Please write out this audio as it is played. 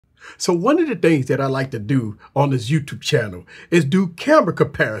So one of the things that I like to do on this YouTube channel is do camera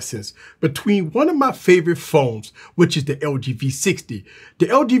comparisons between one of my favorite phones, which is the LG V60. The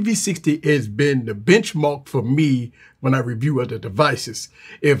LG V60 has been the benchmark for me when I review other devices.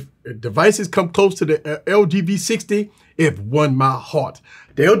 If devices come close to the LG V60, it won my heart.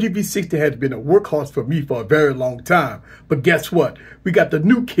 The LG V60 has been a workhorse for me for a very long time. But guess what? We got the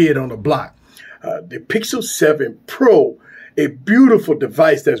new kid on the block, the Pixel 7 Pro. A beautiful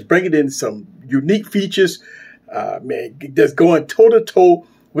device that's bringing in some unique features, man, that's going toe-to-toe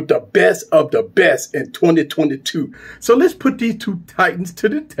with the best of the best in 2022. So let's put these two titans to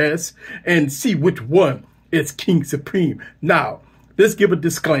the test and see which one is King Supreme. Now, let's give a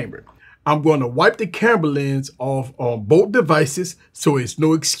disclaimer. I'm going to wipe the camera lens off on both devices, so it's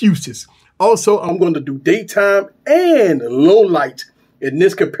no excuses. Also, I'm going to do daytime and low light in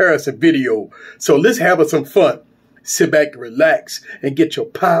this comparison video. So let's have some fun. Sit back, relax, and get your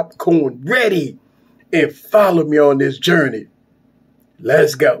popcorn ready and follow me on this journey.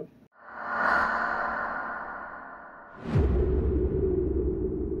 Let's go.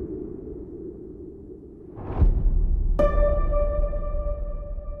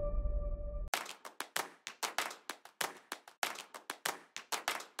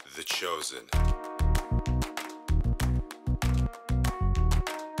 The Chosen.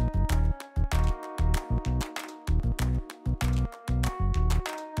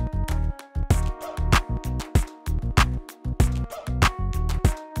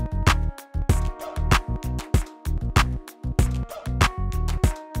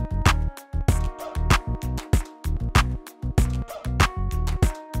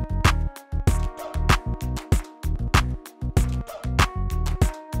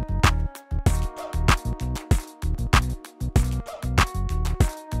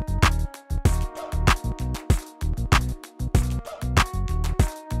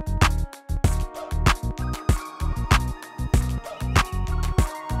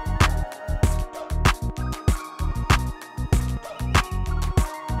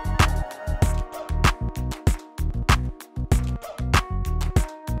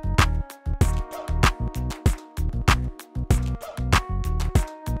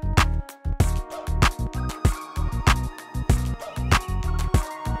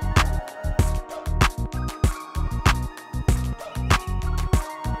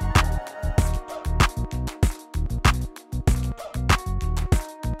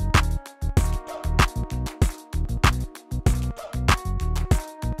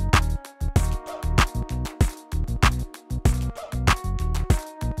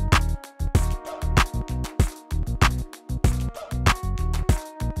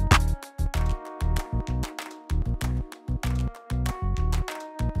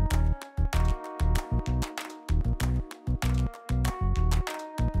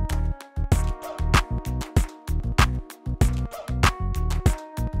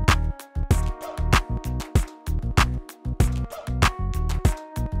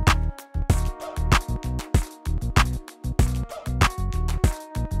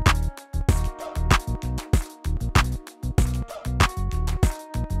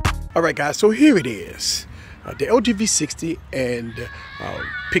 All right, guys, so here it is. The LG V60 and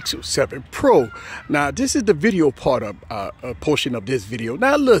Pixel 7 Pro. Now, this is the video part of a portion of this video.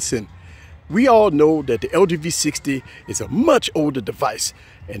 Now, listen, we all know that the LG V60 is a much older device,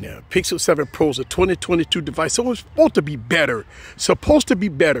 and the Pixel 7 Pro is a 2022 device, so it's supposed to be better.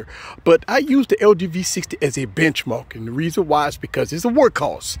 But I use the LG V60 as a benchmark, and the reason why is because it's a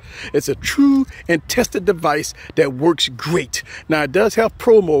workhorse. It's a true and tested device that works great. Now, it does have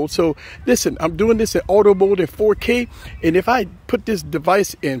Pro mode, so listen, I'm doing this in auto mode in 4K, and if I put this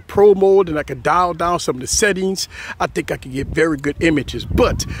device in Pro mode and I can dial down some of the settings, I think I can get very good images.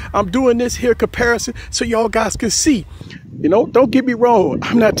 But I'm doing this here comparison so y'all guys can see. You know, don't get me wrong,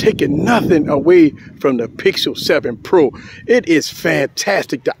 I'm not taking nothing away from the Pixel 7 Pro. It is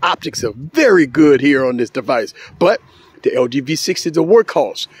fantastic. The optics are very good here on this device. But the LG V60 is a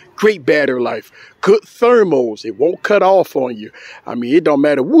workhorse. Great battery life, good thermals. It won't cut off on you. I mean, it don't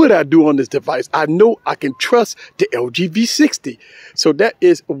matter what I do on this device. I know I can trust the LG V60. So that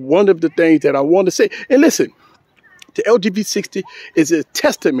is one of the things that I want to say. And listen, the LG V60 is a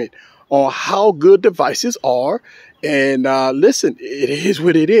testament on how good devices are. And listen, it is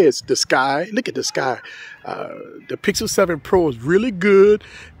what it is. The sky, look at the sky. The Pixel 7 Pro is really good,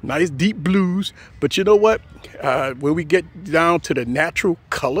 nice deep blues. But you know what? When we get down to the natural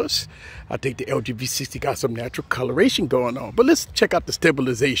colors, I think the LG V60 got some natural coloration going on. But let's check out the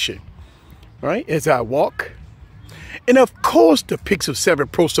stabilization. All right, as I walk, And of course, the Pixel 7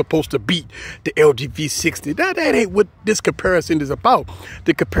 Pro is supposed to beat the LG V60. That ain't what this comparison is about.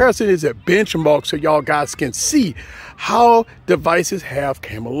 The comparison is a benchmark so y'all guys can see how devices have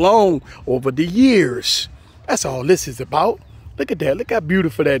come along over the years. That's all this is about. Look at that. Look how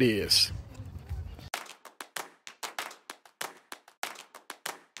beautiful that is.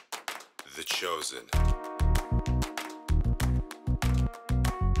 The Chosen.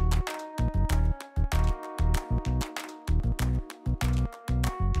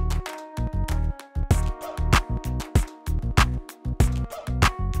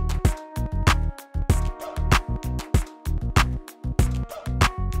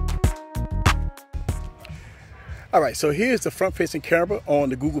 All right, so here's the front-facing camera on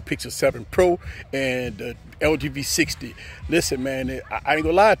the Google Pixel 7 Pro and the LG V60. Listen, man, I ain't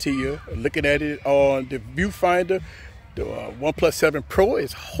gonna lie to you. Looking at it on the viewfinder, the OnePlus 7 Pro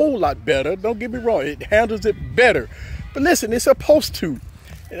is a whole lot better. Don't get me wrong, it handles it better. But listen, it's supposed to.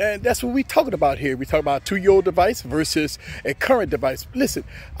 And that's what we're talking about here. We talk about a 2-year-old device versus a current device. Listen,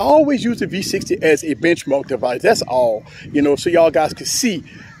 I always use the V60 as a benchmark device. That's all, you know, so y'all guys can see.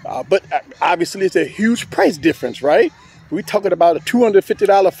 But obviously, it's a huge price difference, right? We're talking about a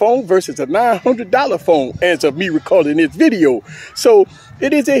 $250 phone versus a $900 phone as of me recording this video. So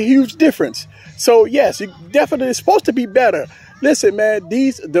it is a huge difference. So yes, it definitely is supposed to be better. Listen, man,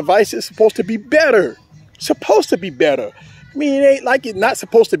 these devices are supposed to be better. Supposed to be better. I mean, it ain't like it's not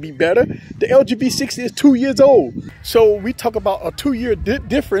supposed to be better. The LG V60 is 2 years old. So we talk about a 2-year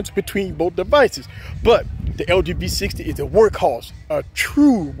difference between both devices. But the LG V60 is a workhorse, a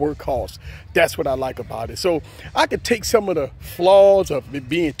true workhorse. That's what I like about it. So I could take some of the flaws of it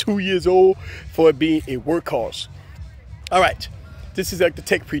being 2 years old for it being a workhorse. All right. This is like the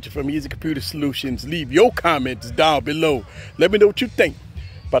Tech Preacher from Easy Computer Solutions. Leave your comments down below. Let me know what you think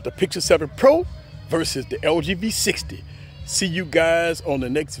about the Pixel 7 Pro versus the LG V60. See you guys on the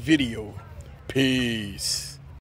next video. Peace.